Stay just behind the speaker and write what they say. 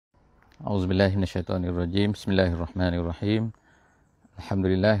A'udzubillahi minasyaitonirrajim. Bismillahirrahmanirrahim.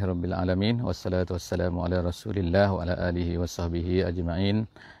 Alhamdulillahirabbil alamin wassalatu wassalamu ala Rasulillah wa ala alihi wasahbihi ajma'in.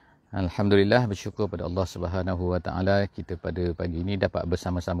 Alhamdulillah, bersyukur pada Allah Subhanahu wa taala kita pada pagi ini dapat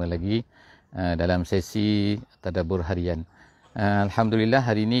bersama-sama lagi dalam sesi tadabbur harian. Alhamdulillah,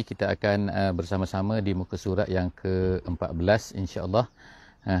 hari ini kita akan bersama-sama di muka surat yang ke-14 insya-Allah.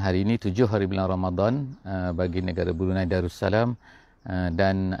 Hari ini 7 hari bulan Ramadan bagi negara Brunei Darussalam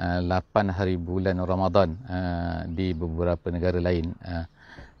dan 8 hari bulan Ramadan di beberapa negara lain.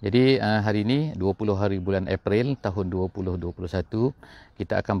 Jadi hari ini 20 hari bulan April tahun 2021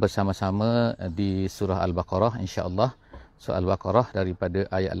 kita akan bersama-sama di surah Al-Baqarah insya-Allah. Surah Al-Baqarah daripada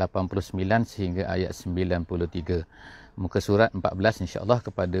ayat 89 sehingga ayat 93. Muka surat 14 insya-Allah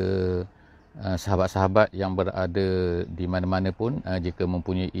kepada sahabat-sahabat yang berada di mana-mana pun jika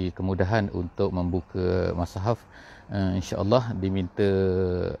mempunyai kemudahan untuk membuka mushaf, insya-Allah diminta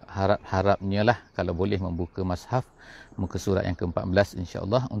harap-harapnya lah kalau boleh membuka mushaf muka surat yang ke-14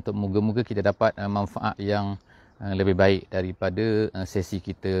 insya-Allah, untuk moga-moga kita dapat manfaat yang lebih baik daripada sesi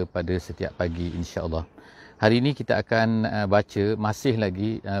kita pada setiap pagi insya-Allah. Hari ini kita akan baca masih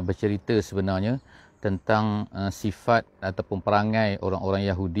lagi bercerita sebenarnya tentang sifat ataupun perangai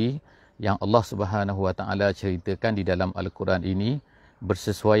orang-orang Yahudi yang Allah Subhanahu wa taala ceritakan di dalam Al-Quran ini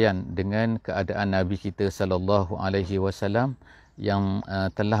bersesuaian dengan keadaan Nabi kita sallallahu alaihi wasallam yang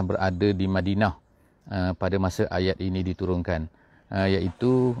telah berada di Madinah pada masa ayat ini diturunkan,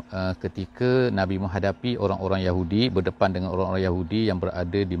 iaitu ketika Nabi menghadapi orang-orang Yahudi, berdepan dengan orang-orang Yahudi yang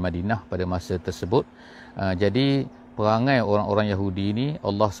berada di Madinah pada masa tersebut. Jadi perangai orang-orang Yahudi ini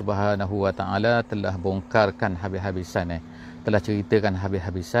Allah Subhanahu wa taala telah bongkarkan habis-habisan, telah ceritakan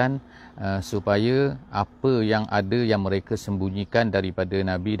habis-habisan supaya apa yang ada yang mereka sembunyikan daripada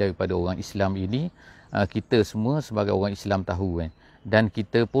Nabi, daripada orang Islam ini, kita semua sebagai orang Islam tahu, dan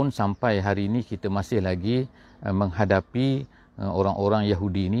kita pun sampai hari ini kita masih lagi menghadapi orang-orang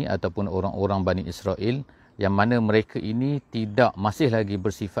Yahudi ini ataupun orang-orang Bani Israel yang mana mereka ini masih lagi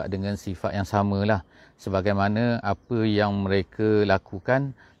bersifat dengan sifat yang samalah sebagaimana apa yang mereka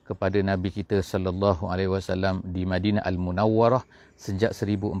lakukan kepada Nabi kita sallallahu alaihi wasallam di Madinah Al-Munawwarah sejak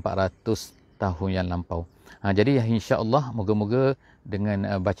 1400 tahun yang lampau. Jadi insya-Allah moga-moga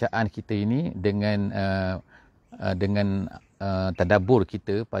dengan bacaan kita ini, dengan tadabbur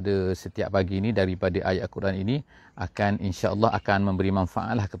kita pada setiap pagi ini daripada ayat Al-Quran ini akan insya-Allah akan memberi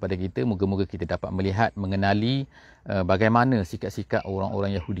manfaatlah kepada kita. Moga-moga kita dapat melihat, mengenali bagaimana sikap-sikap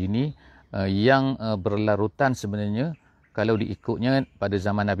orang-orang Yahudi ini yang berlarutan sebenarnya. Kalau diikutnya pada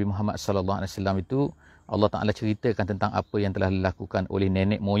zaman Nabi Muhammad sallallahu alaihi wasallam itu Allah Taala ceritakan tentang apa yang telah dilakukan oleh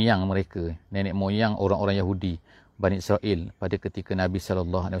nenek moyang mereka, nenek moyang orang-orang Yahudi Bani Israel pada ketika Nabi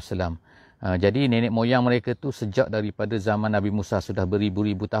sallallahu alaihi wasallam. Jadi nenek moyang mereka tu sejak daripada zaman Nabi Musa sudah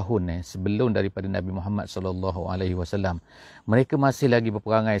beribu-ribu tahun sebelum daripada Nabi Muhammad sallallahu alaihi wasallam. Mereka masih lagi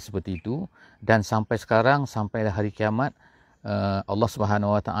berperangai seperti itu, dan sampai sekarang, sampai hari kiamat, Allah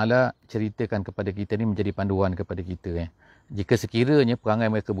Subhanahu wa taala ceritakan kepada kita ni menjadi panduan kepada kita. Jika sekiranya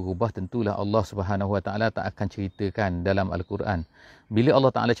perangai mereka berubah, tentulah Allah Subhanahu wa taala tak akan ceritakan dalam Al-Quran. Bila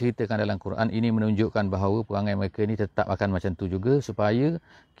Allah Taala ceritakan dalam Quran, ini menunjukkan bahawa perangai mereka ni tetap akan macam tu juga, supaya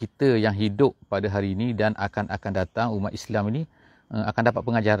kita yang hidup pada hari ini dan akan datang umat Islam ini akan dapat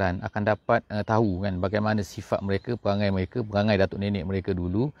pengajaran, akan dapat tahu kan bagaimana sifat mereka, perangai datuk nenek mereka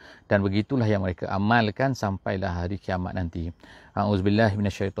dulu, dan begitulah yang mereka amalkan sampailah hari kiamat nanti. A'udzubillahi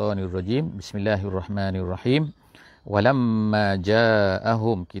minasyaitonirrajim. Bismillahirrahmanirrahim. Walamma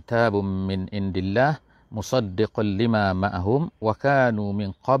ja'ahum kitabun min indillah musaddiqan lima ma'ahum wa kanu min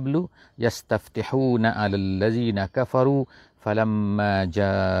qablu yastaftihuna 'alal ladzina kafaru falamma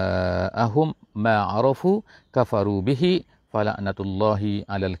ja'ahum ma 'arafu kafaru bihi fala'natullahi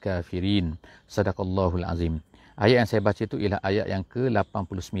 'alal kafirin. Sadaqallahul azim. Ayat yang saya baca itu ialah ayat yang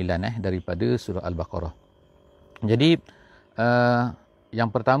ke-89 daripada surah Al-Baqarah. Jadi yang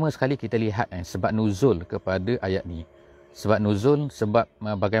pertama sekali kita lihat sebab nuzul kepada ayat ni. Sebab nuzul, sebab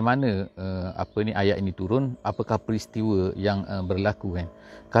bagaimana ayat ini turun, apakah peristiwa yang berlaku.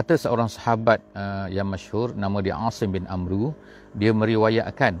 Kata seorang sahabat yang masyhur, nama dia Asim bin Amru, dia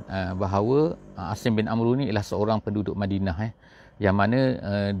meriwayatkan bahawa Asim bin Amru ni ialah seorang penduduk Madinah, yang mana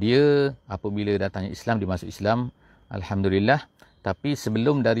dia apabila datangnya Islam, dia masuk Islam, alhamdulillah. Tapi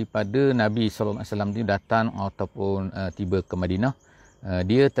sebelum daripada Nabi sallallahu alaihi wasallam ni datang ataupun tiba ke Madinah,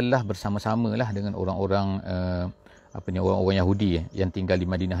 dia telah bersama-samalah dengan orang-orang orang-orang Yahudi yang tinggal di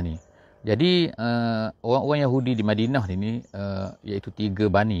Madinah ni. Jadi orang-orang Yahudi di Madinah ni iaitu 3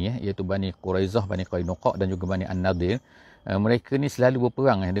 bani, iaitu Bani Quraizah, Bani Qainuqa dan juga Bani An-Nadir. mereka ni selalu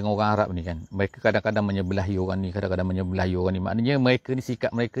berperang dengan orang Arab ni kan. Mereka kadang-kadang menyebelahi orang ni, kadang-kadang menyebelahi orang ni. Maknanya mereka ni,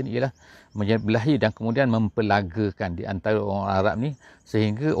 sikap mereka ni ialah menyebelahi dan kemudian mempelagakan di antara orang Arab ni,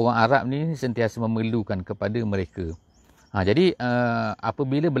 sehingga orang Arab ni sentiasa memerlukan kepada mereka. Jadi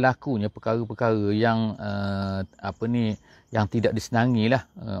apabila berlakunya perkara-perkara yang yang tidak disenangi lah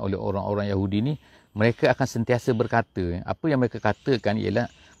oleh orang-orang Yahudi ni, mereka akan sentiasa berkata, apa yang mereka katakan ialah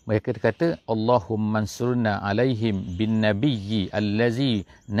mereka kata Allahumma ansurna alaihim bin nabiyyi allazi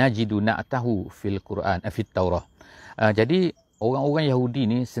najidu na'tahu fil Quran fit Taurah. Jadi orang-orang Yahudi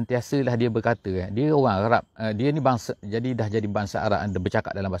ni sentiasalah dia berkata, dia orang Arab, dia ni bangsa, jadi dah jadi bangsa Arab,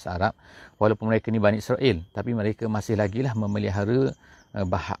 bercakap dalam bahasa Arab, walaupun mereka ni Bani Israel, tapi mereka masih lagi lah memelihara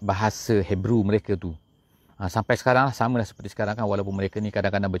bahasa Hebrew mereka tu. Sampai sekarang lah, sama lah seperti sekarang kan, walaupun mereka ni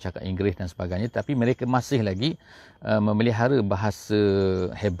kadang-kadang bercakap Inggeris dan sebagainya, tapi mereka masih lagi memelihara bahasa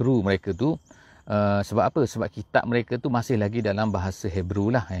Hebrew mereka tu. Sebab apa? Sebab kitab mereka tu masih lagi dalam bahasa Hebrew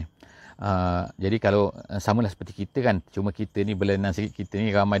lah. Jadi kalau sama lah seperti kita kan, cuma kita ni berlainan sikit, kita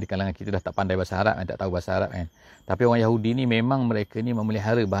ni ramai di kalangan kita dah tak pandai bahasa Arab kan, tak tahu bahasa Arab kan. Tapi orang Yahudi ni memang mereka ni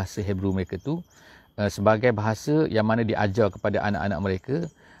memelihara bahasa Hebrew mereka tu sebagai bahasa yang mana diajar kepada anak-anak mereka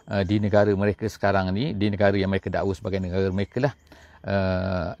di negara mereka sekarang ni, di negara yang mereka dakwa sebagai negara mereka lah.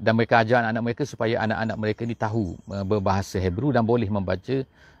 Dan mereka ajar anak-anak mereka supaya anak-anak mereka ni tahu berbahasa Hebrew dan boleh membaca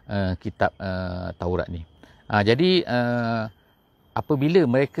kitab Taurat ni. Jadi apabila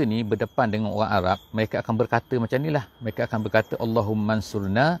mereka ni berdepan dengan orang Arab, mereka akan berkata macam ni lah. Mereka akan berkata Allahumma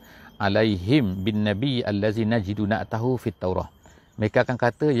ansurna alaihim bin nabi allazi najidu na'tahu fit Taurah. Mereka akan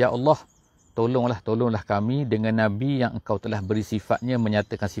kata, ya Allah, tolonglah kami dengan Nabi yang engkau telah beri sifatnya,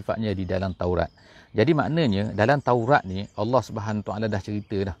 menyatakan sifatnya di dalam Taurat. Jadi maknanya dalam Taurat ni Allah Subhanahu Taala dah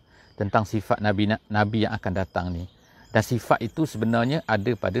cerita dah tentang sifat Nabi yang akan datang ni. Dan sifat itu sebenarnya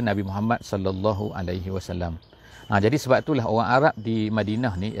ada pada Nabi Muhammad sallallahu alaihi wasallam. Jadi sebab itulah orang Arab di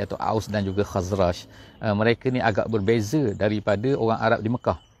Madinah ni, iaitu Aus dan juga Khazraj, mereka ni agak berbeza daripada orang Arab di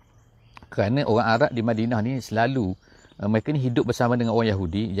Mekah. Kerana orang Arab di Madinah ni selalu mereka ni hidup bersama dengan orang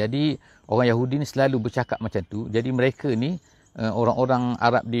Yahudi. Jadi orang Yahudi ni selalu bercakap macam tu. Jadi mereka ni, orang-orang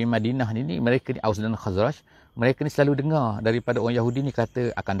Arab di Madinah ni, mereka ni Aus dan Khazraj, mereka ni selalu dengar daripada orang Yahudi ni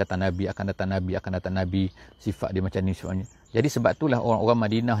kata akan datang Nabi, akan datang Nabi, sifat dia macam ni sebenarnya. Jadi sebab itulah orang-orang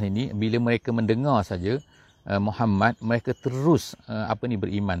Madinah ni bila mereka mendengar saja Muhammad, mereka terus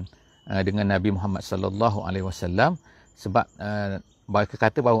beriman dengan Nabi Muhammad sallallahu alaihi wasallam, sebab mereka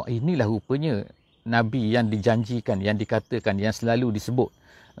kata bahawa inilah rupanya Nabi yang dijanjikan, yang dikatakan, yang selalu disebut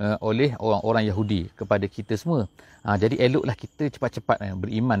oleh orang-orang Yahudi kepada kita semua. Jadi eloklah kita cepat-cepat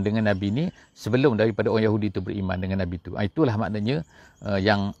beriman dengan Nabi ni sebelum daripada orang Yahudi itu beriman dengan Nabi itu. Itulah maknanya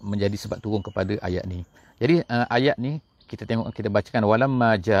yang menjadi sebab turun kepada ayat ni. Jadi ayat ni kita tengok, kita bacakan,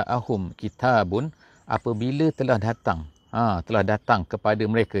 walamma ja'ahum kitabun, apabila telah datang kepada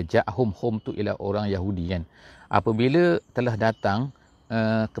mereka, ja'ahum, hum tu ialah orang Yahudi kan. Apabila telah datang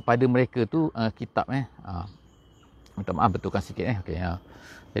kepada mereka tu kitab minta maaf betulkan sikit okey.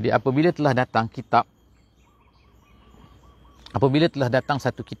 Jadi apabila telah datang kitab, apabila telah datang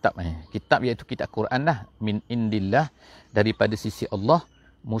satu kitab kitab iaitu kitab Quran lah, min indillah, daripada sisi Allah,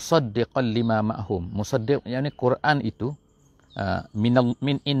 musaddiqan lima ma'hum. Musaddiq yakni Quran itu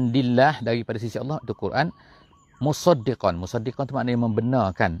min indillah, daripada sisi Allah itu Quran. Musaddiqan tu maknanya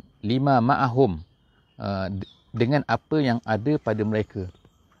membenarkan, lima ma'ahum, dengan apa yang ada pada mereka.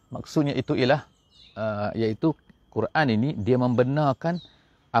 Maksudnya itu ialah iaitu Quran ini dia membenarkan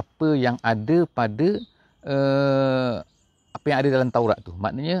apa yang ada pada apa yang ada dalam Taurat tu.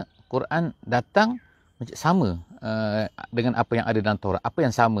 Maknanya Quran datang sama dengan apa yang ada dalam Taurat. Apa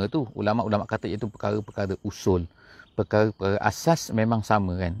yang sama tu, ulama-ulama kata iaitu perkara-perkara usul, perkara-perkara asas memang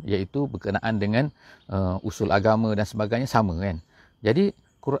sama kan, iaitu berkenaan dengan usul agama dan sebagainya sama kan. Jadi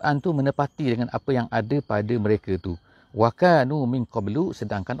Quran tu menepati dengan apa yang ada pada mereka tu. Wa kanu min qablu,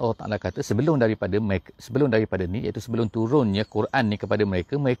 sedangkan Allah Taala kata sebelum daripada ni, iaitu sebelum turunnya Quran ni kepada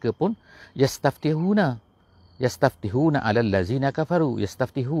mereka, mereka pun yastaftihuna 'alal ladzina kafaru.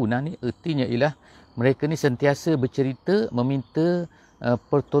 Yastaftihuna ni artinya ialah mereka ni sentiasa bercerita, meminta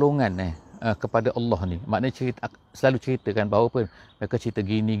pertolongan kepada Allah ni. Maknanya selalu ceritakan bahawa apa, mereka cerita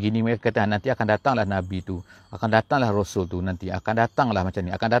gini, mereka kata nanti akan datanglah Nabi tu, akan datanglah Rasul tu, nanti akan datanglah macam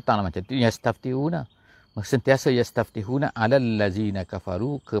ni, akan datanglah macam tu. Yastaftihuna, sentiasa yastaftihuna 'alal ladzina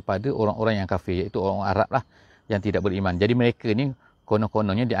kafaru, kepada orang-orang yang kafir, iaitu orang Arab lah yang tidak beriman. Jadi mereka ni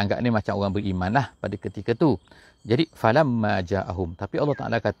konon-kononnya dianggap ni macam orang beriman lah pada ketika tu. Jadi falamma ja'ahum, tapi Allah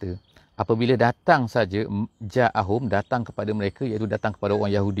Taala kata apabila datang saja, ja'ahum, datang kepada mereka, iaitu datang kepada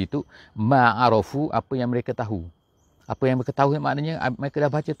orang Yahudi tu, ma'arafu, apa yang mereka tahu. Apa yang mereka tahu maknanya mereka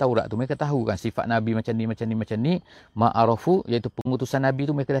dah baca Taurat tu. Mereka tahu kan sifat Nabi macam ni, macam ni, macam ni. Ma'arafu iaitu pengutusan Nabi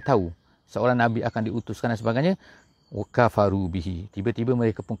tu mereka dah tahu. Seorang Nabi akan diutuskan dan sebagainya. Wakafaru bihi. Tiba-tiba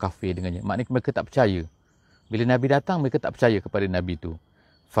mereka pun kafir dengannya. Maknanya mereka tak percaya. Bila Nabi datang, mereka tak percaya kepada Nabi tu.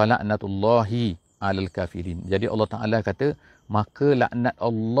 Fala'natullahi alal kafirin. Jadi Allah Ta'ala kata, maka laknat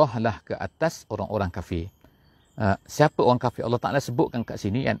Allah lah ke atas orang-orang kafir. Siapa orang kafir? Allah Ta'ala sebutkan kat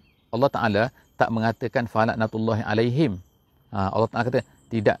sini kan. Allah Ta'ala tak mengatakan fala'natullahi alaihim. Allah Ta'ala kata,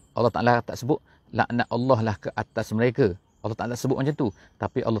 tidak. Allah Ta'ala tak sebut laknat Allah lah ke atas mereka. Allah Ta'ala sebut macam tu.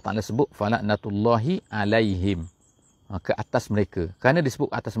 Tapi Allah Ta'ala sebut fala'natullahi alaihim. Ke atas mereka. Kerana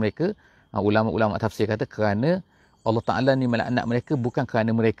disebut atas mereka, ulama-ulama tafsir kata kerana Allah Ta'ala ni melaknat mereka bukan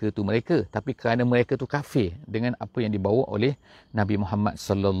kerana mereka tu mereka, tapi kerana mereka tu kafir dengan apa yang dibawa oleh Nabi Muhammad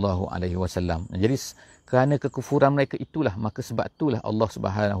sallallahu alaihi wasallam. Jadi kerana kekufuran mereka itulah, maka sebab itulah Allah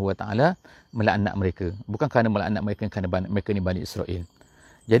Subhanahu wa taala melaknat mereka. Bukan kerana melaknat mereka kerana mereka ni Bani Israel.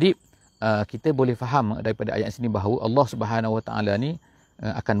 Jadi kita boleh faham daripada ayat sini bahawa Allah Subhanahu wa taala ni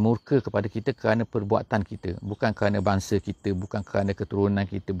akan murka kepada kita kerana perbuatan kita, bukan kerana bangsa kita, bukan kerana keturunan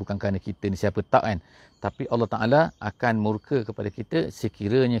kita, bukan kerana kita ni siapa tak kan. Tapi Allah Ta'ala akan murka kepada kita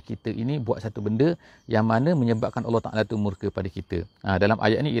sekiranya kita ini buat satu benda yang mana menyebabkan Allah Ta'ala tu murka pada kita. Dalam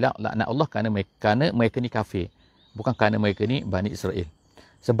ayat ni ialah laknat Allah kerana mereka ni kafir, bukan kerana mereka ni Bani Israel.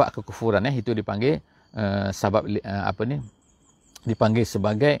 Sebab kekufuran itu dipanggil sebab dipanggil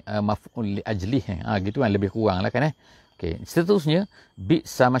sebagai maf'ul li ajlih. Gitu kan, lebih kurang lah kan. Okay. Seterusnya,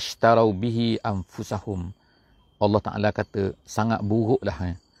 bi'sa mashtarau bihi anfusahum. Allah Ta'ala kata, sangat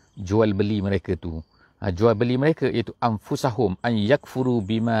buruklah jual beli mereka tu. Jual beli mereka iaitu anfusahum an yakfuru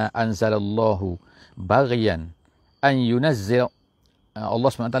bima anzalallahu baghyan an yunazzil. Allah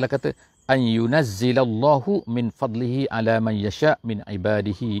SWT kata, an yunazzilallahu min fadlihi ala man yasha' min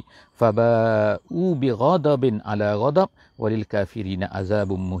ibadihi faba'u bi ghadabin ala ghadab walil kafirina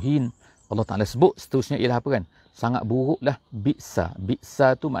azabun muhin. Allah Ta'ala sebut seterusnya ialah apa kan? Sangat buruklah bi'sa.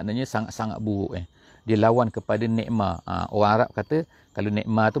 Bi'sa tu maknanya sangat-sangat buruk. Dia lawan kepada ni'mah. Orang Arab kata, kalau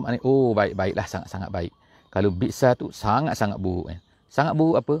ni'mah tu maknanya, oh baik-baiklah, sangat-sangat baik. Kalau bi'sa tu sangat-sangat buruk. Sangat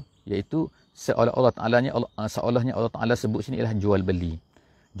buruk apa? Iaitu seolah-olahnya Allah Ta'ala sebut sini ialah jual beli.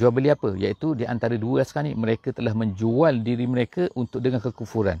 Jual beli apa? Iaitu di antara dua sekarang ni, mereka telah menjual diri mereka untuk dengan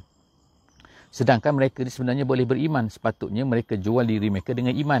kekufuran. Sedangkan mereka ni sebenarnya boleh beriman. Sepatutnya mereka jual diri mereka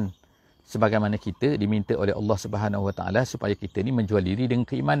dengan iman. Sebagaimana kita diminta oleh Allah Subhanahu Wa Taala supaya kita ni menjual diri dengan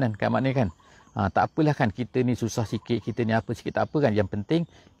keimanan. Kan maknanya kan? Tak apalah kan kita ni susah sikit, kita ni apa sikit, tak apa kan. Yang penting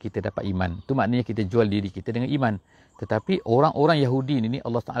kita dapat iman. Itu maknanya kita jual diri kita dengan iman. Tetapi orang-orang Yahudi ni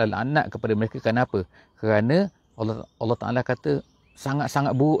Allah Taala laknat kepada mereka kerana apa? Kerana Allah Taala kata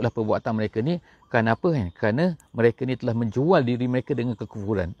sangat-sangat buruklah perbuatan mereka ni. Kerana apa kan? Kerana mereka ni telah menjual diri mereka dengan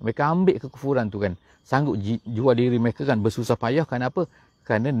kekufuran. Mereka ambil kekufuran tu kan. Sanggup jual diri mereka kan bersusah payah kerana apa?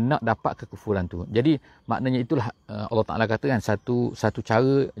 Kerana nak dapat kekufuran tu. Jadi maknanya itulah Allah Ta'ala kata kan satu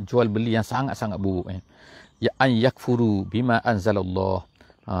cara jual beli yang sangat-sangat buruk. Ya an yakfuru bima anzalallah.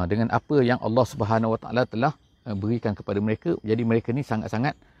 Dengan apa yang Allah Subhanahu Wa Ta'ala telah berikan kepada mereka. Jadi mereka ni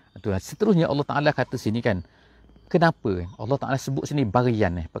sangat-sangat. Seterusnya Allah Ta'ala kata sini kan. Kenapa Allah Ta'ala sebut sini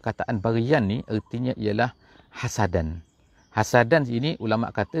barian. Perkataan barian ni artinya ialah hasadan. Hasadan ini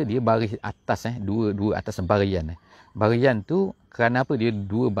ulama kata dia baris atas dua atas barian. Barian tu kerana apa dia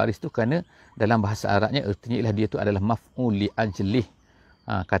dua baris tu? Kerana dalam bahasa Arabnya artinya ialah dia tu adalah maf'ul li ajlih.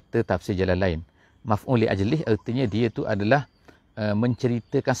 Kata tafsir Jalalain. Maf'ul li ajlih artinya dia tu adalah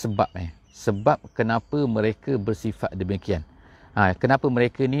menceritakan sebab. Sebab kenapa mereka bersifat demikian. Kenapa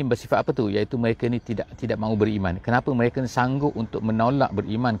mereka ni bersifat apa tu? Iaitu mereka ni tidak mahu beriman. Kenapa mereka ni sanggup untuk menolak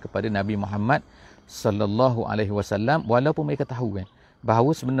beriman kepada Nabi Muhammad sallallahu alaihi wasallam walaupun mereka tahu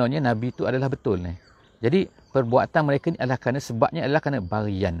bahawa sebenarnya Nabi itu adalah betul. Jadi perbuatan mereka ni adalah kerana sebabnya adalah kerana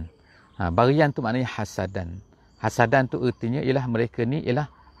barian. Barian tu maknanya hasadan. Hasadan tu artinya ialah mereka ni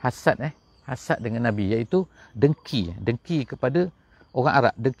ialah hasad hasad dengan Nabi, iaitu dengki. Dengki kepada orang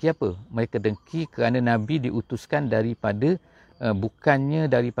Arab. Dengki apa? Mereka dengki kerana Nabi diutuskan daripada bukannya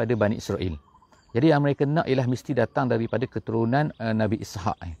daripada Bani Israel. Jadi yang mereka nak ialah mesti datang daripada keturunan Nabi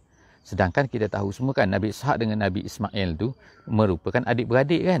Ishaq. Sedangkan kita tahu semua kan Nabi Ishaq dengan Nabi Ismail tu merupakan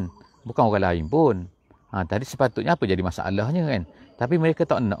adik-beradik kan. Bukan orang lain pun. Tadi sepatutnya apa jadi masalahnya kan. Tapi mereka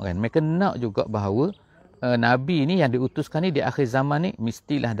tak nak kan. Mereka nak juga bahawa Nabi ni yang diutuskan ni di akhir zaman ni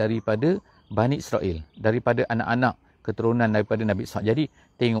mestilah daripada Bani Israel. Daripada anak-anak keturunan daripada Nabi Ishaq. Jadi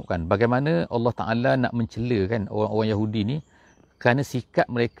tengokkan bagaimana Allah Ta'ala nak mencela kan orang-orang Yahudi ni. Kerana sikap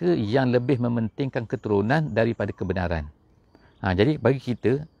mereka yang lebih mementingkan keturunan daripada kebenaran. Jadi bagi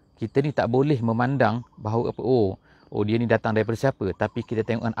kita ni tak boleh memandang bahawa apa, oh dia ni datang daripada siapa. Tapi kita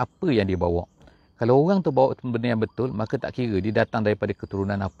tengokkan apa yang dia bawa. Kalau orang tu bawa benda yang betul, maka tak kira dia datang daripada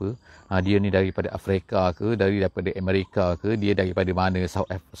keturunan apa. Dia ni daripada Afrika ke, daripada Amerika ke, dia daripada mana,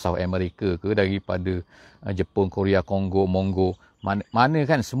 South America ke, daripada Jepun, Korea, Kongo, Monggo. Mana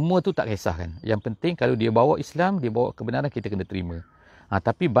kan, semua tu tak kisah kan. Yang penting kalau dia bawa Islam, dia bawa kebenaran, kita kena terima.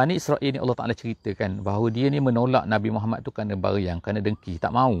 Tapi Bani Israel ni Allah Ta'ala ceritakan bahawa dia ni menolak Nabi Muhammad tu kerana bariang, kerana dengki,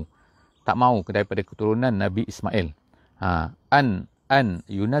 tak mau. Tak mau daripada keturunan Nabi Ismail. An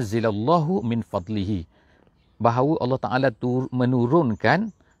yunazzilallahu min fadlihi, bahawa Allah Ta'ala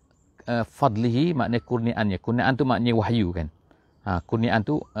menurunkan fadlihi, maknanya kurniaannya. Kurniaan tu maknanya wahyu kan. Kurniaan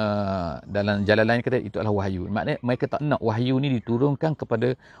tu dalam jalan lain kata itu adalah wahyu. Maknanya mereka tak nak wahyu ni diturunkan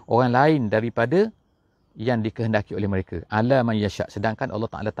kepada orang lain daripada yang dikehendaki oleh mereka. Ala man yasha', sedangkan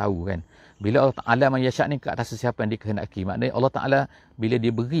Allah Ta'ala tahu kan. Bila Allah Ta'ala man yasha' ni ke atas sesiapa yang dikehendaki. Maknanya Allah Ta'ala bila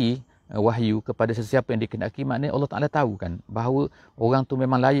dia beri wahyu kepada sesiapa yang dikehendaki, maknanya Allah Ta'ala tahu kan bahawa orang tu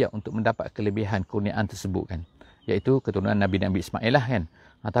memang layak untuk mendapat kelebihan kurniaan tersebut kan, iaitu keturunan Nabi Ismail lah kan.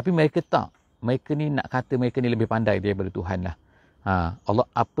 Tapi mereka tak, mereka ni nak kata mereka ni lebih pandai daripada Tuhan lah. Allah,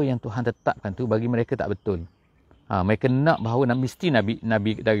 apa yang Tuhan tetapkan tu bagi mereka tak betul. Mereka nak bahawa mesti Nabi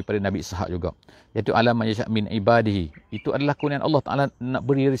daripada Nabi Ishak juga, iaitu alam yasha' min ibadihi. Itu adalah kurniaan Allah Ta'ala nak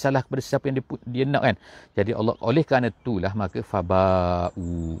beri risalah kepada siapa yang dia nak kan. Jadi Allah, oleh kerana itulah maka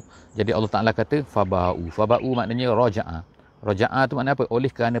faba'u. Jadi Allah Ta'ala kata faba'u. Faba'u maknanya raja'a. Raja'a tu maknanya apa? Oleh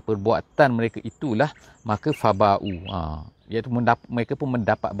kerana perbuatan mereka itulah maka faba'u. Iaitu mereka pun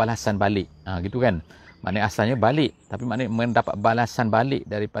mendapat balasan balik. Gitu kan. Maknanya asalnya balik, tapi maknanya mendapat balasan balik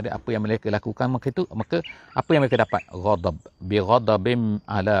daripada apa yang mereka lakukan. Maka apa yang mereka dapat? Ghadab. Bi ghadabin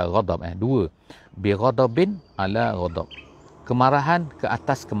ala ghadab. Dua. Bi ghadabin ala ghadab. Kemarahan ke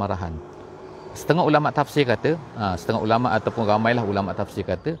atas kemarahan. Setengah ulama tafsir kata, setengah ulama ataupun ramailah ulama tafsir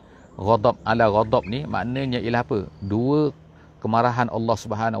kata, ghadab ala ghadab ni maknanya ialah apa? Dua kemarahan Allah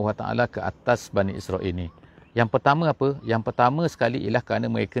Subhanahu Wa Taala ke atas Bani Israel ni. Yang pertama apa? Yang pertama sekali ialah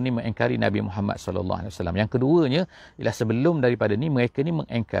kerana mereka ni mengingkari Nabi Muhammad sallallahu alaihi wasallam. Yang keduanya ialah sebelum daripada ni mereka ni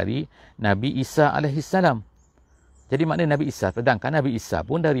mengingkari Nabi Isa alaihi salam. Jadi maknanya Nabi Isa, sedangkan Nabi Isa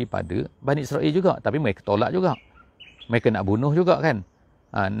pun daripada Bani Israel juga, tapi mereka tolak juga. Mereka nak bunuh juga kan.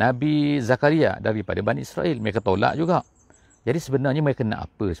 Nabi Zakaria daripada Bani Israel, mereka tolak juga. Jadi sebenarnya mereka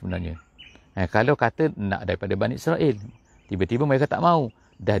nak apa sebenarnya? Kalau kata nak daripada Bani Israel, tiba-tiba mereka tak mau.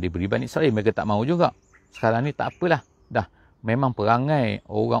 Dah diberi Bani Israel, mereka tak mau juga. Sekarang ni tak apalah. Dah memang perangai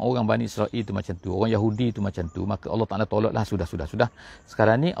orang-orang Bani Israel itu macam tu. Orang Yahudi itu macam tu. Maka Allah Ta'ala tolaklah. Sudah.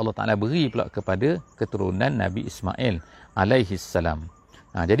 Sekarang ni Allah Ta'ala beri pula kepada keturunan Nabi Ismail alaihi salam.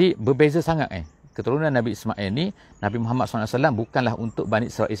 Jadi berbeza sangat keturunan Nabi Ismail ni, Nabi Muhammad SAW bukanlah untuk Bani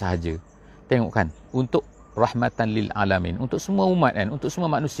Israel sahaja. Tengok kan. Untuk rahmatan lil alamin. Untuk semua umat kan. Untuk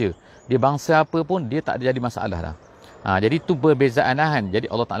semua manusia. Dia bangsa apa pun, dia tak ada jadi masalah dah. Jadi tu perbezaan kan. Jadi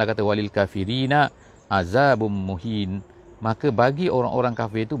Allah Ta'ala kata walil kafirina azabum muhin. Maka bagi orang-orang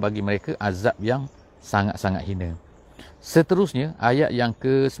kafir itu, bagi mereka azab yang sangat-sangat hina. Seterusnya ayat yang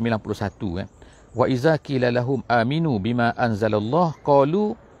ke-91 wa iza qila lahum aminu bima anzalallah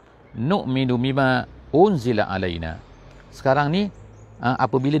qalu nu'minu bima unzila alaina. Sekarang ni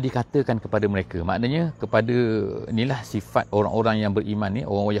apabila dikatakan kepada mereka, maknanya kepada inilah sifat orang-orang yang beriman ni,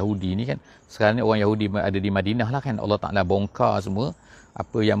 orang Yahudi ni kan. Sekarang ni orang Yahudi ada di Madinah lah kan. Allah Ta'ala bongkar semua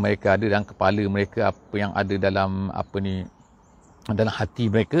apa yang mereka ada dalam kepala mereka, apa yang ada dalam dalam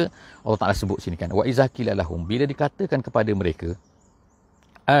hati mereka. Allah Ta'ala sebut sini kan, wa iza qila lahum, bila dikatakan kepada mereka,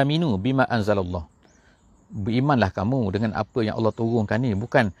 aminu bima anzalallah, berimanlah kamu dengan apa yang Allah turunkan ni.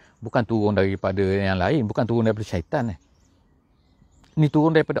 Bukan turun daripada yang lain, bukan turun daripada syaitan. Ni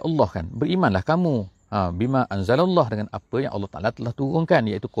turun daripada Allah kan. Berimanlah kamu bima anzalallah, dengan apa yang Allah Ta'ala telah turunkan,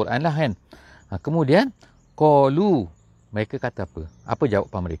 iaitu Quran lah kan. Kemudian qalu, mereka kata apa? Apa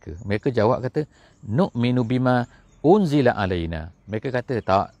jawapan mereka? Mereka jawab kata, nu'minu bima unzila alaina. Mereka kata,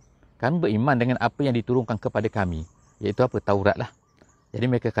 tak, kami beriman dengan apa yang diturunkan kepada kami, iaitu apa? Taurat lah. Jadi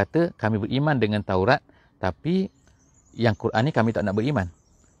mereka kata, kami beriman dengan Taurat, tapi yang Quran ni kami tak nak beriman.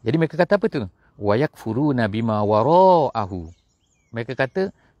 Jadi mereka kata apa tu? Wa yakfuruna bima wara'ahu. Mereka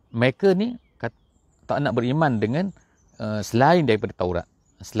kata, mereka ni tak nak beriman dengan selain daripada Taurat.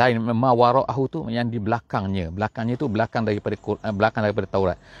 Selain ma wara'ahu tu yang di belakangnya. Belakangnya tu belakang daripada Quran, belakang daripada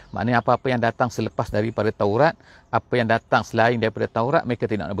Taurat. Maknanya apa-apa yang datang selepas daripada Taurat, apa yang datang selain daripada Taurat, mereka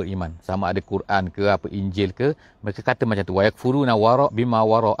tidak nak beriman. Sama ada Quran ke apa Injil ke, mereka kata macam tu. Wa yakfuruna bima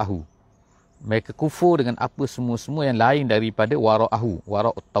wara'ahu. Mereka kufur dengan apa semua-semua yang lain daripada wara'ahu,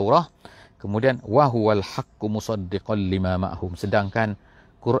 wara'ut Taurah. Kemudian wa huwal haqqu musaddiqan lima ma'hum. Sedangkan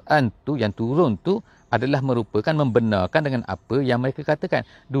Quran tu yang turun tu adalah merupakan membenarkan dengan apa yang mereka katakan.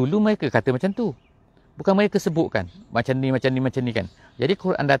 Dulu mereka kata macam tu. Bukan mereka sebutkan macam ni kan. Jadi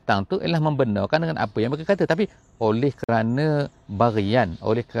Quran datang tu ialah membenarkan dengan apa yang mereka kata. Tapi oleh kerana barian,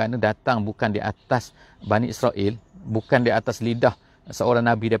 oleh kerana datang bukan di atas Bani Israel, bukan di atas lidah seorang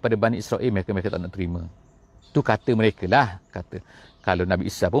Nabi daripada Bani Israel, mereka tak nak terima. Tu kata mereka lah. Kata kalau Nabi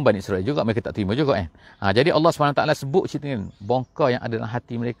Isa pun Bani Israel juga, mereka tak terima juga kan. Jadi Allah SWT sebut cerita ni, bongkar yang ada dalam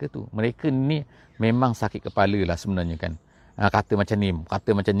hati mereka tu. Mereka ni memang sakit kepala lah sebenarnya kan. Kata macam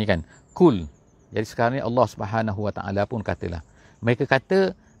ni kan. Cool. Jadi sekarang ni Allah SWT pun katalah. Mereka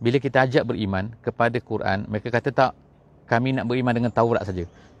kata bila kita ajak beriman kepada Quran, mereka kata tak, kami nak beriman dengan Taurat saja.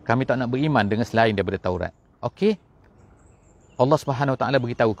 Kami tak nak beriman dengan selain daripada Taurat. Okey? Allah SWT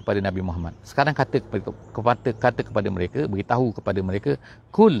beritahu kepada Nabi Muhammad. Sekarang kata kepada mereka, beritahu kepada mereka,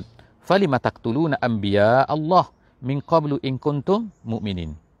 kul falima taqtuluna anbiya Allah min qablu in kuntum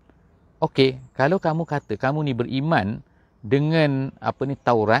mu'minin. Okey, kalau kamu kata kamu ni beriman dengan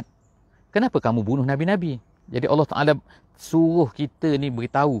Taurat, kenapa kamu bunuh nabi-nabi? Jadi Allah Taala suruh kita ni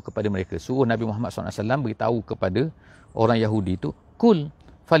beritahu kepada mereka, suruh Nabi Muhammad SAW beritahu kepada orang Yahudi tu, kul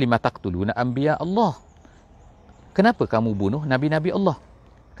falima taqtuluna anbiya Allah. Kenapa kamu bunuh nabi-nabi Allah?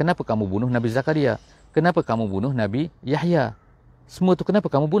 Kenapa kamu bunuh Nabi Zakaria? Kenapa kamu bunuh Nabi Yahya? Semua tu kenapa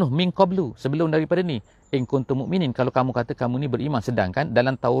kamu bunuh? Min qablu, sebelum daripada ni. In kuntum mu'minin, kalau kamu kata kamu ni beriman. Sedangkan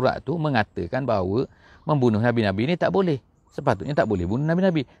dalam Taurat tu mengatakan bahawa membunuh nabi-nabi ni tak boleh. Sepatutnya tak boleh bunuh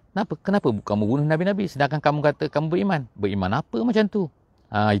nabi-nabi. Kenapa kamu bunuh nabi-nabi? Sedangkan kamu kata kamu beriman. Beriman apa macam tu?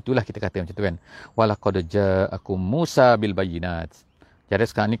 Itulah kita kata macam tu kan. Walaqad ja'akum Musa bil bayyinat. Jadi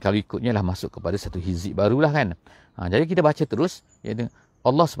sekarang ni kalau ikutnya lah masuk kepada satu hizib barulah kan. Jadi kita baca terus, iaitu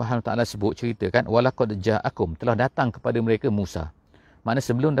Allah SWT sebut ceritakan walaqad ja'akum, telah datang kepada mereka Musa. Makna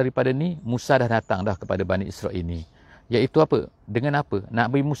sebelum daripada ni Musa dah datang dah kepada Bani Israel ni. Iaitu apa? Dengan apa?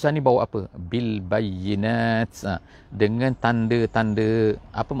 Nabi Musa ni bawa apa? Bil bayyinat. Dengan tanda-tanda.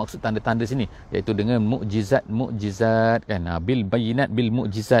 Apa maksud tanda-tanda sini? Iaitu dengan mukjizat kan. Bil bayyinat, bil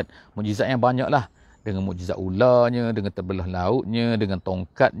mukjizat. Mukjizat yang banyak lah. Dengan mukjizat ularnya, dengan terbelah lautnya, dengan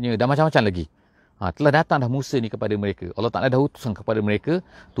tongkatnya dan macam-macam lagi. Telah datang dah Musa ni kepada mereka. Allah Ta'ala dah utuskan kepada mereka,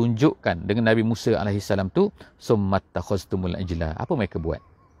 tunjukkan dengan Nabi Musa AS tu, summat takhaztumul ijla. Apa mereka buat?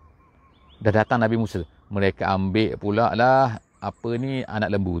 Dah datang Nabi Musa, mereka ambil pula lah anak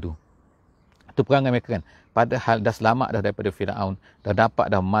lembu tu. Itu perangai mereka kan. Padahal dah selamat dah daripada Firaun, dah dapat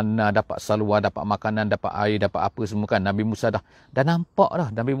dah mana, dapat salwa, dapat makanan, dapat air, dapat apa semua kan. Nabi Musa dah nampak dah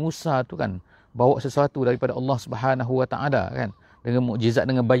Nabi Musa tu kan bawa sesuatu daripada Allah Subhanahu Wa Taala kan, dengan mukjizat,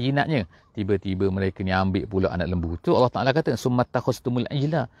 dengan bayinatnya. Tiba-tiba mereka ni ambil pula anak lembu. Tu Allah Taala kata summat takhaztumul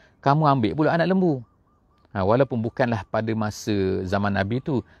ijla. Kamu ambil pula anak lembu. Walaupun bukanlah pada masa zaman Nabi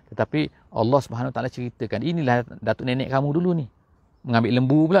tu, tetapi Allah Subhanahu Wa Taala ceritakan, inilah datuk nenek kamu dulu ni mengambil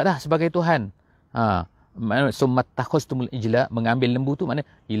lembu pula dah sebagai Tuhan. Summat takhaztumul ijla, mengambil lembu tu makna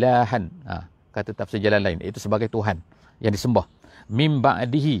ilahan. Kata tafsir jalan lain, iaitu sebagai Tuhan yang disembah. Mim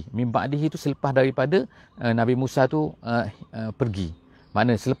ba'dihi itu selepas daripada Nabi Musa tu pergi.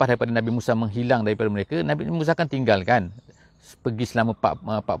 Mana selepas daripada Nabi Musa menghilang daripada mereka, Nabi Musa kan tinggalkan, pergi selama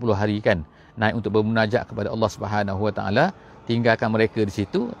 40 hari kan, naik untuk bermunajat kepada Allah Subhanahu Wa Taala, tinggalkan mereka di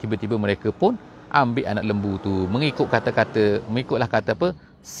situ. Tiba-tiba mereka pun ambil anak lembu tu, mengikutlah kata apa,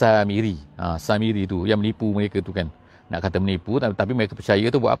 Samiri. Samiri tu yang menipu mereka tu kan. Nak kata menipu, tapi mereka percaya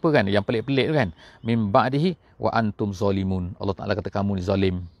tu buat apa kan, yang pelik-pelik tu kan. Mim ba'dihi wa antum zalimun. Allah Ta'ala kata kamu ni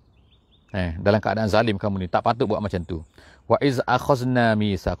zalim. Dalam keadaan zalim kamu ni, tak patut buat macam tu. Wa iz akhazna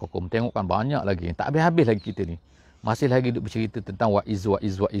mitsaqakum. Tengokkan banyak lagi, tak habis-habis lagi kita ni. Masih lagi duk bercerita tentang wa iz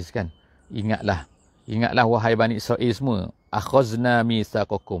kan. Ingatlah wahai Bani Israel semua. Akhazna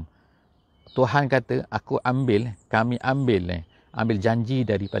mitsaqakum. Tuhan kata, kami ambil janji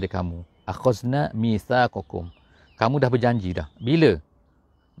daripada kamu. Akhazna mitsaqakum. Kamu dah berjanji dah. Bila?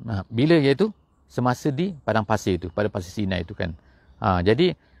 Bila iaitu semasa di padang pasir tu, pada pasir Sinai tu kan.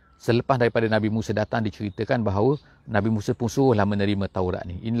 Jadi selepas daripada Nabi Musa datang, diceritakan bahawa Nabi Musa pun suruhlah menerima Taurat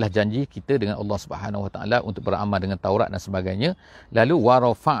ni. Inilah janji kita dengan Allah Subhanahu Wa Taala untuk beramal dengan Taurat dan sebagainya. Lalu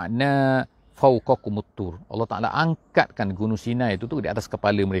warafa'na fawqakumut tur. Allah Taala angkatkan gunung Sinai itu tu di atas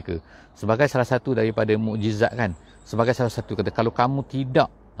kepala mereka sebagai salah satu daripada mukjizat kan. Sebagai salah satu kata, kalau kamu tidak,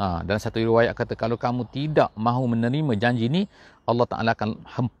 dalam satu riwayat kata, kalau kamu tidak mahu menerima janji ni, Allah Ta'ala akan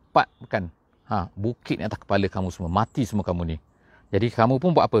hempatkan bukit atas kepala kamu semua. Mati semua kamu ni. Jadi kamu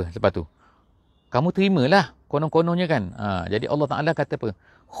pun buat apa lepas tu? Kamu terimalah konon-kononnya kan. Jadi Allah Ta'ala kata apa?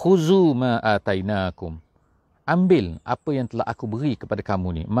 Khuzu ma atainakum. Ambil apa yang telah aku beri kepada kamu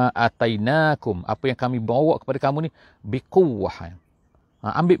ni. Ma atainakum. Apa yang kami bawa kepada kamu ni. Biquwah.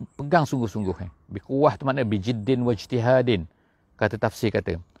 Ambil, pegang sungguh-sungguh. Biquwah tu maknanya bijiddin wajtihadin. Kata tafsir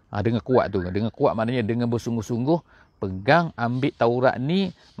kata. Dengan kuat tu. Dengan kuat maknanya dengan bersungguh-sungguh pegang, ambil Taurat ni,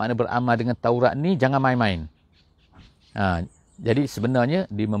 makna beramal dengan Taurat ni, jangan main-main. Jadi sebenarnya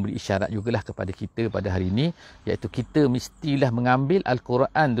dia memberi isyarat jugalah kepada kita pada hari ini, iaitu kita mestilah mengambil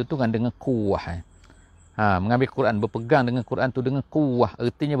Al-Quran tu kan dengan kuah. Mengambil Quran, berpegang dengan Quran tu dengan kuah,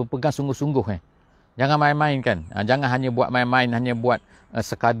 artinya berpegang sungguh-sungguh. Jangan main-main kan. Jangan hanya buat main-main, hanya buat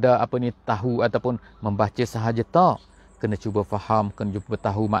sekadar tahu ataupun membaca sahaja, tak. Kena cuba faham, kena cuba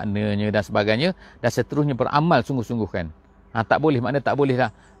tahu maknanya dan sebagainya, dan seterusnya beramal sungguh-sungguh kan. Tak boleh, makna tak boleh lah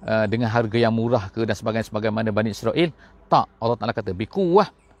dengan harga yang murah ke dan sebagainya, sebagaimana Bani Israel. Tak, Allah Ta'ala kata bikuwah,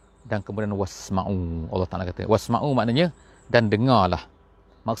 dan kemudian wasma'u. Allah Ta'ala kata wasma'u maknanya dan dengarlah.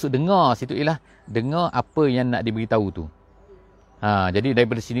 Maksud dengar situ ialah dengar apa yang nak diberitahu tu. Jadi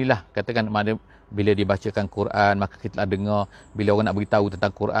daripada sinilah katakan bila dibacakan Quran, maka kita nak dengar. Bila orang nak beritahu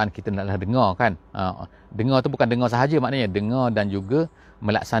tentang Quran, kita naklah dengar kan. Dengar tu bukan dengar sahaja, maknanya dengar dan juga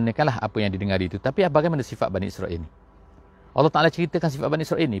melaksanakanlah apa yang didengar itu. Tapi bagaimana sifat Bani Israel ni? Allah Ta'ala ceritakan sifat Bani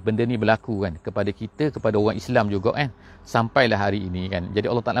Israel ni. Benda ni berlaku kan kepada kita, kepada orang Islam juga kan. Sampailah hari ini kan. Jadi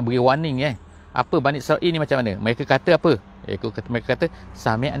Allah Ta'ala beri warning kan. Apa Bani Israel ni macam mana? Mereka kata apa? Mereka kata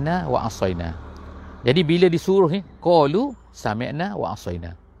sami'na wa asaina. Jadi bila disuruh ni, qalu sami'na wa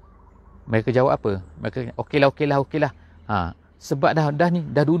asaina. Mereka jawab apa? Mereka okeylah. Sebab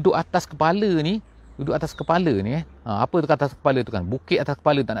dah duduk atas kepala ni. Apa tu atas kepala tu kan? Bukit atas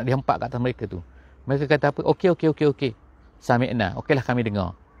kepala tak nak dihempak kat atas mereka tu. Mereka kata apa? Okey. Sami'na, okeylah kami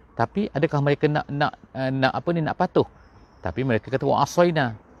dengar. Tapi adakah mereka nak patuh? Tapi mereka kata wa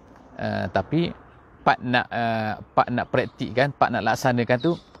asaina. Tapi part nak praktik kan, part nak laksanakan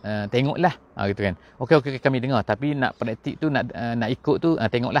tu, tengoklah gitu kan. Okey kami dengar, tapi nak praktik tu, nak ikut tu,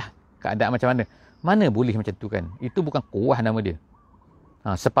 tengoklah keadaan macam mana. Mana boleh macam tu kan? Itu bukan kuah nama dia.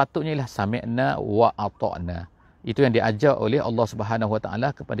 Sepatutnya ialah sami'na wa ata'na. Itu yang diajar oleh Allah Subhanahu Wa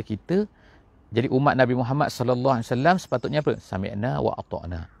Taala kepada kita. Jadi umat Nabi Muhammad sallallahu alaihi wasallam sepatutnya apa? Sami'na wa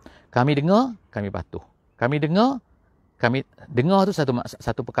ata'na. Kami dengar, kami patuh. Kami dengar tu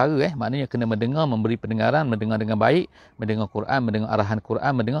satu perkara maknanya kena mendengar, memberi pendengaran, mendengar dengan baik, mendengar Quran, mendengar arahan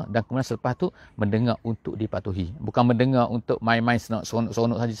Quran, mendengar, dan kemudian selepas tu mendengar untuk dipatuhi. Bukan mendengar untuk main-main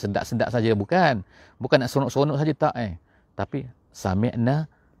seronok-seronok saja, sedap-sedap saja, bukan nak seronok-seronok saja, tak tapi sami'na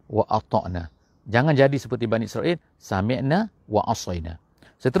wa ata'na. Jangan jadi seperti Bani Israel, sami'na wa asaina.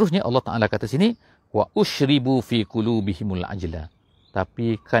 Seterusnya Allah Ta'ala kata sini, wa ushribu fi qulubihimul ajla.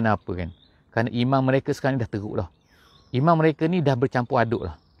 Tapi kenapa kan? Kerana iman mereka sekarang ni dah teruk dah. Iman mereka ni dah bercampur aduk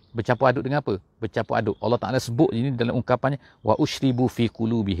lah. Bercampur aduk dengan apa? Bercampur aduk. Allah Ta'ala sebut ini dalam ungkapannya, wa ushribu fi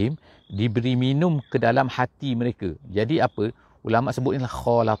qulubihim, diberi minum ke dalam hati mereka. Jadi apa? Ulama sebut inilah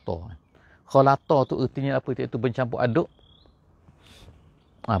khalata. Khalata tu artinya apa? Iaitu bercampur aduk.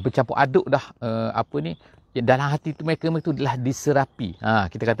 Bercampur aduk dah dalam hati tu mereka tu adalah diserapi.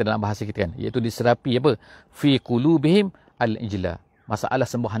 Kita kata dalam bahasa kita kan, iaitu diserapi apa? Fi qulubihim al-ijla. Masalah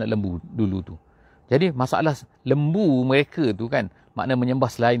sembah anak lembu dulu tu. Jadi masalah lembu mereka tu kan, makna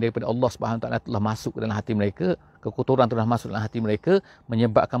menyembah selain daripada Allah Subhanahu Wa Taala telah masuk dalam hati mereka, kekotoran tu dah masuk dalam hati mereka,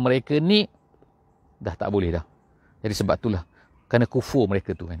 menyebabkan mereka ni dah tak boleh dah. Jadi sebab itulah kerana kufur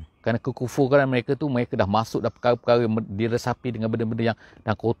mereka tu kan. Kerana kekufuran mereka tu, mereka dah masuk dah perkara-perkara diresapi dengan benda-benda yang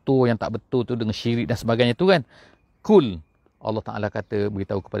dan kotor, yang tak betul tu, dengan syirik dan sebagainya tu kan. Kul, Allah Ta'ala kata,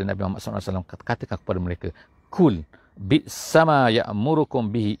 beritahu kepada Nabi Muhammad SAW, katakan kepada mereka, kul bi'sama ya'murukum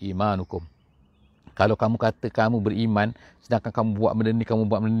bihi imanukum. Kalau kamu kata kamu beriman, sedangkan kamu buat benda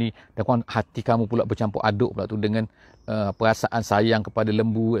ni, dan hati kamu pula bercampur aduk pula tu dengan perasaan sayang kepada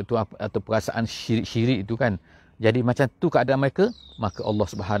lembu itu, atau perasaan syirik-syirik itu kan. Jadi macam tu keadaan mereka, maka Allah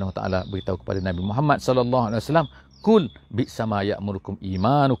Subhanahu Wa Taala beritahu kepada Nabi Muhammad sallallahu alaihi wasallam, kul bi'sama ya'murukum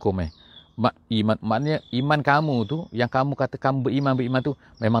imanukum. Maknanya iman kamu tu, yang kamu kata kamu beriman tu,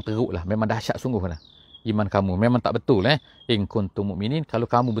 memang teruklah, memang dahsyat sungguhlah. Iman kamu memang tak betul in kuntum mukminin. Kalau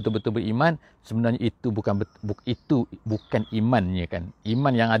kamu betul-betul beriman, sebenarnya itu bukan imannya kan.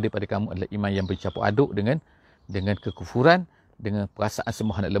 Iman yang ada pada kamu adalah iman yang bercampur aduk dengan kekufuran, dengan perasaan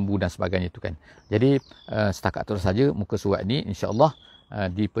sembah anak lembu dan sebagainya itu kan. Jadi setakat itu saja muka surat ni, insya-Allah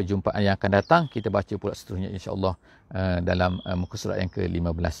di perjumpaan yang akan datang kita baca pula seterusnya insya-Allah dalam muka surat yang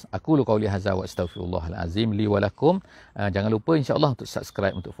ke-15. Aku lu qauli hadza wa astaghfirullahal azim li wa lakum. Jangan lupa insya-Allah untuk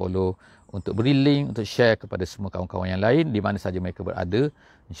subscribe, untuk follow, untuk beri link, untuk share kepada semua kawan-kawan yang lain di mana saja mereka berada.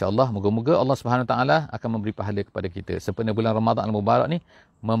 InsyaAllah, moga-moga Allah Subhanahu Wa Taala akan memberi pahala kepada kita. Sempena bulan Ramadan Al-Mubarak ni,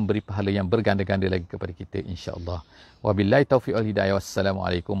 memberi pahala yang berganda-ganda lagi kepada kita insya-Allah. Wabillahi taufiq wal hidayah.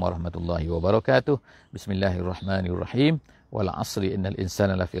 Wassalamualaikum warahmatullahi wabarakatuh. Bismillahirrahmanirrahim. wal 'asri innal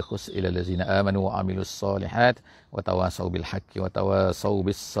insana lafi khusr illa allazina amanu wa 'amilus solihat wa tawassaw bil haqqi wa tawassaw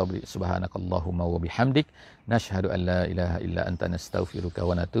bis sabri. Subhanakallahumma wa bihamdik nashhadu an la ilaha illa anta nastaghfiruka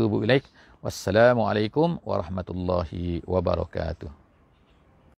wa natubu ilaik. Wassalamualaikum warahmatullahi wabarakatuh.